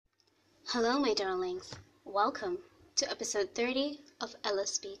Hello, my darlings. Welcome to episode 30 of Ella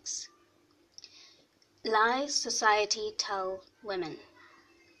Speaks. Lies society tell women.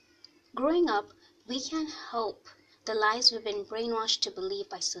 Growing up, we can't help the lies we've been brainwashed to believe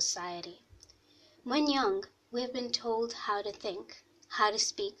by society. When young, we have been told how to think, how to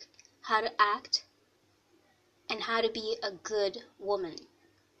speak, how to act, and how to be a good woman.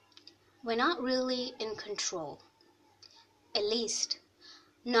 We're not really in control. At least,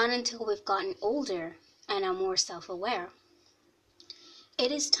 not until we've gotten older and are more self-aware.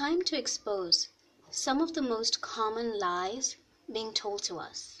 It is time to expose some of the most common lies being told to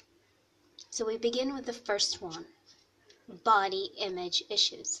us. So we begin with the first one, body image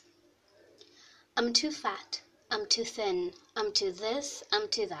issues. I'm too fat, I'm too thin, I'm too this, I'm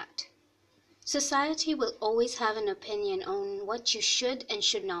too that. Society will always have an opinion on what you should and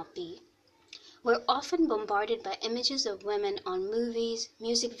should not be. We're often bombarded by images of women on movies,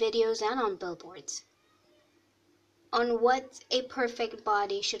 music videos, and on billboards, on what a perfect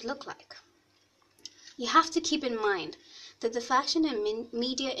body should look like. You have to keep in mind that the fashion and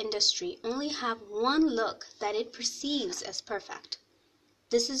media industry only have one look that it perceives as perfect.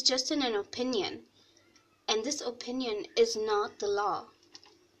 This is just an opinion, and this opinion is not the law.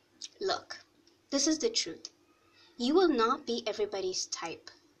 Look, this is the truth. You will not be everybody's type,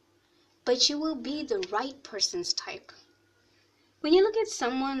 but you will be the right person's type. When you look at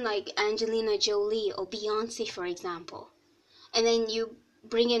someone like Angelina Jolie or Beyonce, for example, and then you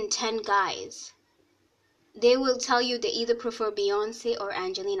bring in 10 guys, they will tell you they either prefer Beyonce or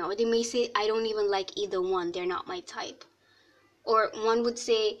Angelina, or they may say, I don't even like either one, they're not my type. Or one would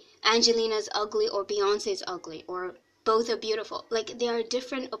say Angelina's ugly or Beyonce's ugly, or both are beautiful. Like, there are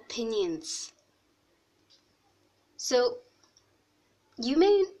different opinions. So, you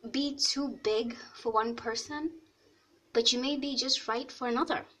may be too big for one person, but you may be just right for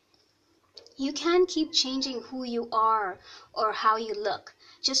another. You can't keep changing who you are or how you look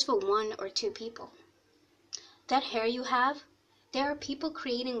just for one or two people. That hair you have, there are people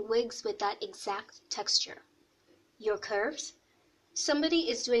creating wigs with that exact texture. Your curves,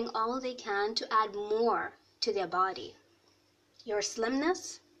 somebody is doing all they can to add more to their body. Your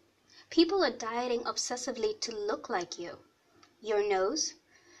slimness, people are dieting obsessively to look like you. Your nose,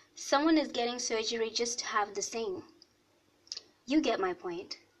 someone is getting surgery just to have the same. You get my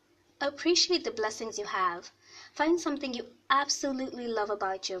point. Appreciate the blessings you have. Find something you absolutely love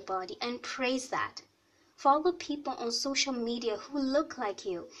about your body and praise that. Follow people on social media who look like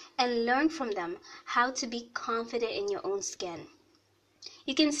you and learn from them how to be confident in your own skin.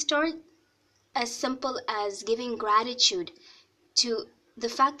 You can start as simple as giving gratitude to the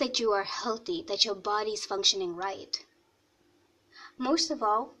fact that you are healthy, that your body is functioning right. Most of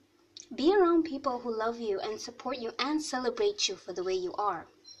all, be around people who love you and support you and celebrate you for the way you are.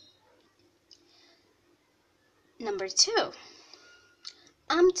 Number 2,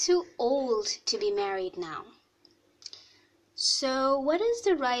 I'm too old to be married now. So, what is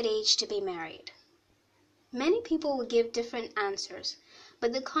the right age to be married? Many people will give different answers,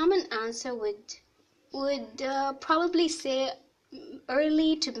 but the common answer would probably say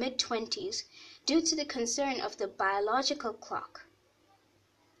early to mid-20s due to the concern of the biological clock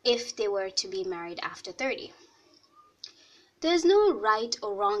if they were to be married after 30. There's no right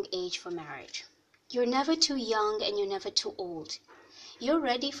or wrong age for marriage. You're never too young and you're never too old. You're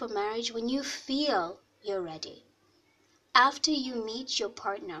ready for marriage when you feel you're ready. After you meet your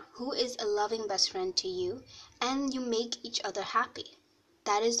partner who is a loving best friend to you and you make each other happy,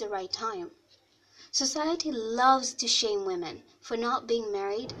 that is the right time. Society loves to shame women for not being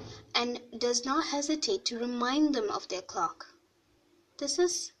married and does not hesitate to remind them of their clock.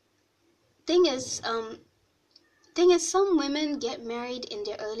 Thing is, some women get married in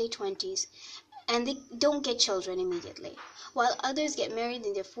their early 20s and they don't get children immediately, while others get married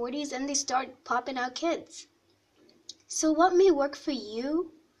in their 40s and they start popping out kids. So what may work for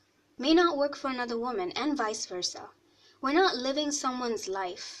you may not work for another woman, and vice versa. We're not living someone's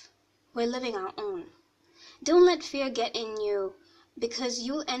life. We're living our own. Don't let fear get in you, because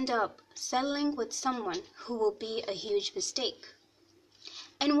you'll end up settling with someone who will be a huge mistake.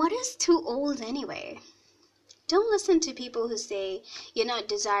 And what is too old anyway? Don't listen to people who say you're not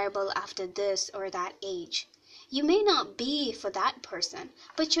desirable after this or that age. You may not be for that person,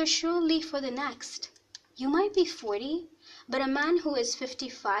 but you're surely for the next. You might be 40, but a man who is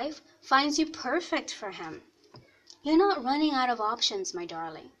 55 finds you perfect for him. You're not running out of options, my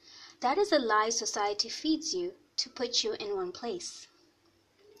darling. That is a lie society feeds you to put you in one place.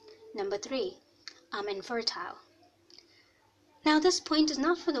 Number 3, I'm infertile. Now, this point is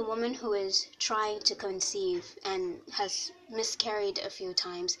not for the woman who is trying to conceive and has miscarried a few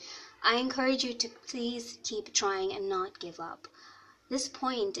times. I encourage you to please keep trying and not give up. This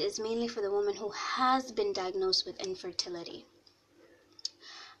point is mainly for the woman who has been diagnosed with infertility.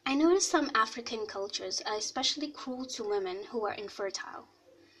 I notice some African cultures are especially cruel to women who are infertile.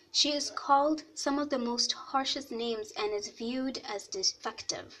 She is called some of the most harshest names and is viewed as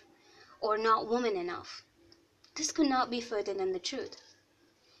defective or not woman enough. This could not be further than the truth.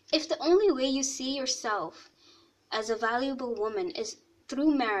 If the only way you see yourself as a valuable woman is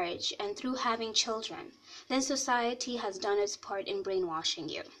through marriage and through having children, then society has done its part in brainwashing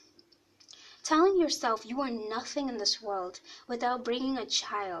you. Telling yourself you are nothing in this world without bringing a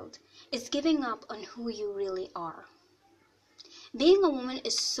child is giving up on who you really are. Being a woman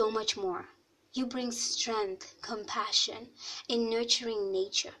is so much more. You bring strength, compassion, a nurturing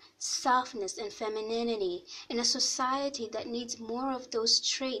nature, softness, and femininity in a society that needs more of those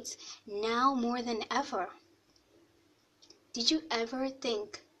traits now more than ever. Did you ever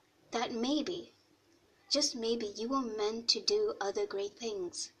think that maybe, just maybe, you were meant to do other great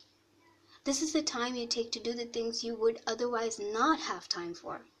things? This is the time you take to do the things you would otherwise not have time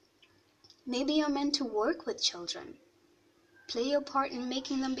for. Maybe you're meant to work with children. Play your part in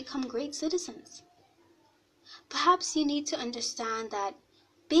making them become great citizens. Perhaps you need to understand that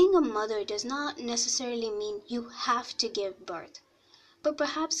being a mother does not necessarily mean you have to give birth, but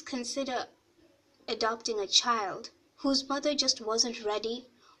perhaps consider adopting a child whose mother just wasn't ready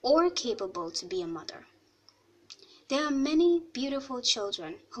or capable to be a mother. There are many beautiful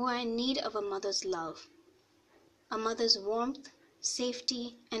children who are in need of a mother's love, a mother's warmth,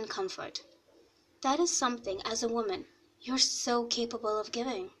 safety, and comfort. That is something, as a woman, you're so capable of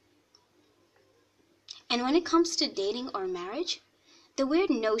giving. And when it comes to dating or marriage, the weird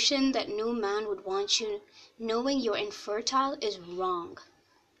notion that no man would want you knowing you're infertile is wrong.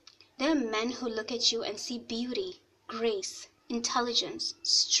 There are men who look at you and see beauty, grace, intelligence,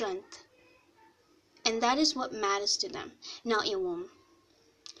 strength. And that is what matters to them, not your womb.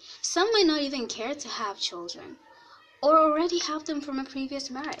 Some might not even care to have children, or already have them from a previous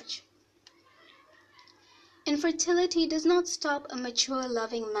marriage. Infertility does not stop a mature,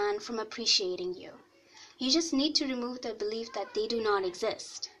 loving man from appreciating you. You just need to remove the belief that they do not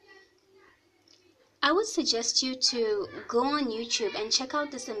exist. I would suggest you to go on YouTube and check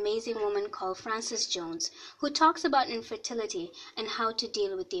out this amazing woman called Frances Jones, who talks about infertility and how to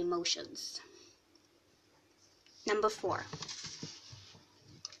deal with the emotions. Number 4.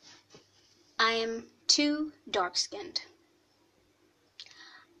 I am too dark-skinned.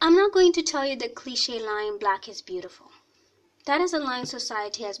 I'm not going to tell you the cliche line, black is beautiful. That is a line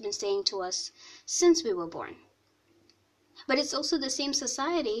society has been saying to us since we were born. But it's also the same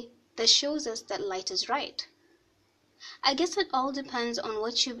society that shows us that light is right. I guess it all depends on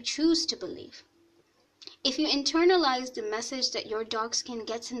what you choose to believe. If you internalize the message that your dark skin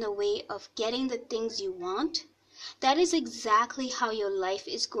gets in the way of getting the things you want, that is exactly how your life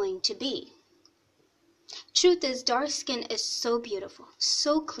is going to be. Truth is, dark skin is so beautiful,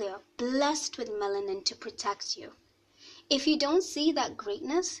 so clear, blessed with melanin to protect you. If you don't see that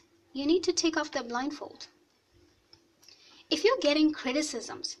greatness, you need to take off that blindfold. If you're getting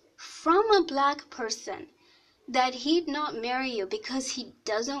criticisms from a black person that he'd not marry you because he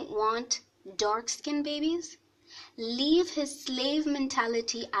doesn't want dark-skinned babies, leave his slave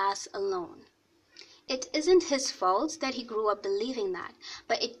mentality ass alone. It isn't his fault that he grew up believing that,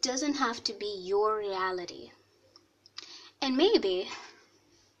 but it doesn't have to be your reality. And maybe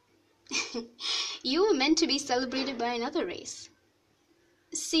you were meant to be celebrated by another race.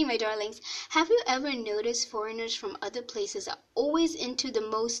 See, my darlings, have you ever noticed foreigners from other places are always into the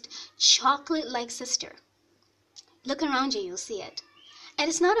most chocolate-like sister? Look around you, you'll see it. And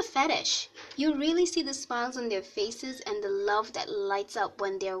it's not a fetish. You really see the smiles on their faces and the love that lights up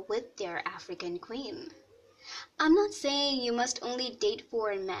when they're with their African queen. I'm not saying you must only date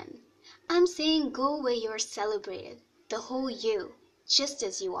foreign men. I'm saying go where you're celebrated, the whole you, just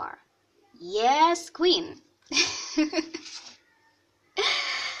as you are. Yes, queen.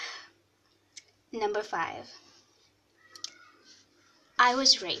 Number 5. I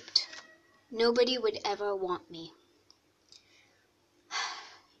was raped. Nobody would ever want me.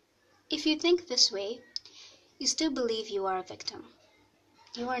 If you think this way, you still believe you are a victim.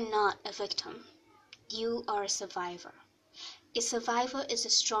 You are not a victim. You are a survivor. A survivor is a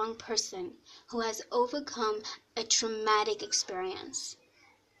strong person who has overcome a traumatic experience.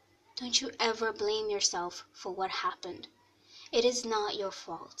 Don't you ever blame yourself for what happened. It is not your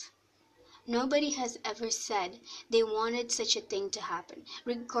fault. Nobody has ever said they wanted such a thing to happen,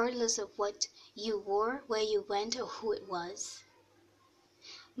 regardless of what you wore, where you went, or who it was.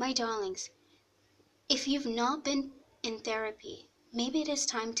 My darlings, if you've not been in therapy, maybe it is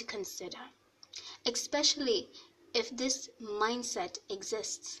time to consider, especially if this mindset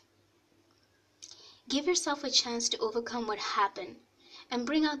exists. Give yourself a chance to overcome what happened and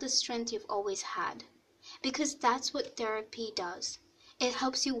bring out the strength you've always had, because that's what therapy does. It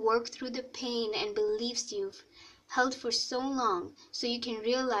helps you work through the pain and beliefs you've held for so long so you can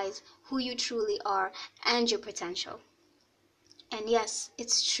realize who you truly are and your potential. And yes,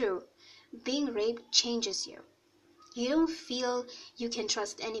 it's true, being raped changes you. You don't feel you can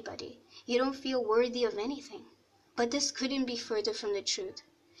trust anybody. You don't feel worthy of anything. But this couldn't be further from the truth.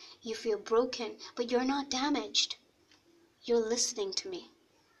 You feel broken, but you're not damaged. You're listening to me.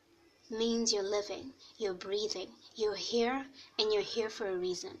 Means you're living, you're breathing, you're here, and you're here for a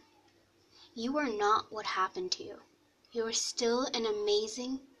reason. You are not what happened to you. You're still an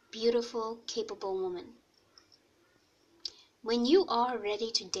amazing, beautiful, capable woman. When you are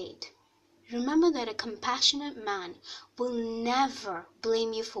ready to date, remember that a compassionate man will never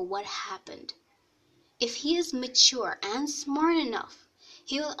blame you for what happened. If he is mature and smart enough,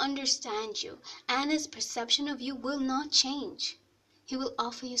 he will understand you, and his perception of you will not change. He will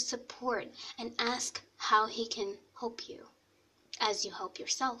offer you support and ask how he can help you, as you help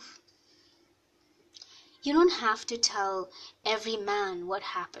yourself. You don't have to tell every man what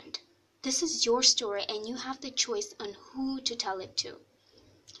happened. This is your story, and you have the choice on who to tell it to.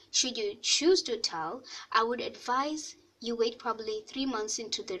 Should you choose to tell, I would advise you wait probably 3 months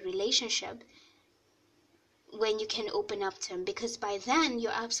into the relationship when you can open up to him, because by then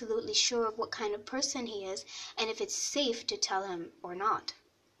you're absolutely sure of what kind of person he is and if it's safe to tell him or not.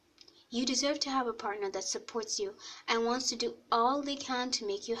 You deserve to have a partner that supports you and wants to do all they can to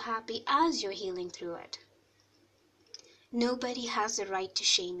make you happy as you're healing through it. Nobody has the right to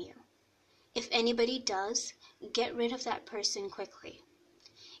shame you. If anybody does, get rid of that person quickly.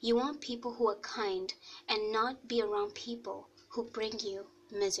 You want people who are kind and not be around people who bring you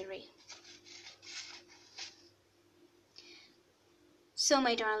misery. So,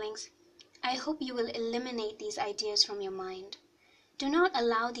 my darlings, I hope you will eliminate these ideas from your mind. Do not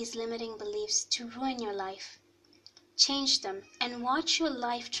allow these limiting beliefs to ruin your life. Change them and watch your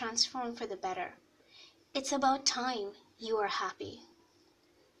life transform for the better. It's about time you are happy.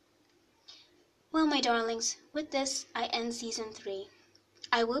 Well, my darlings, with this, I end Season 3.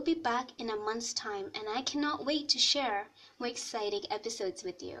 I will be back in a month's time, and I cannot wait to share more exciting episodes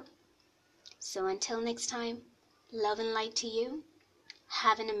with you. So until next time, love and light to you.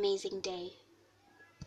 Have an amazing day.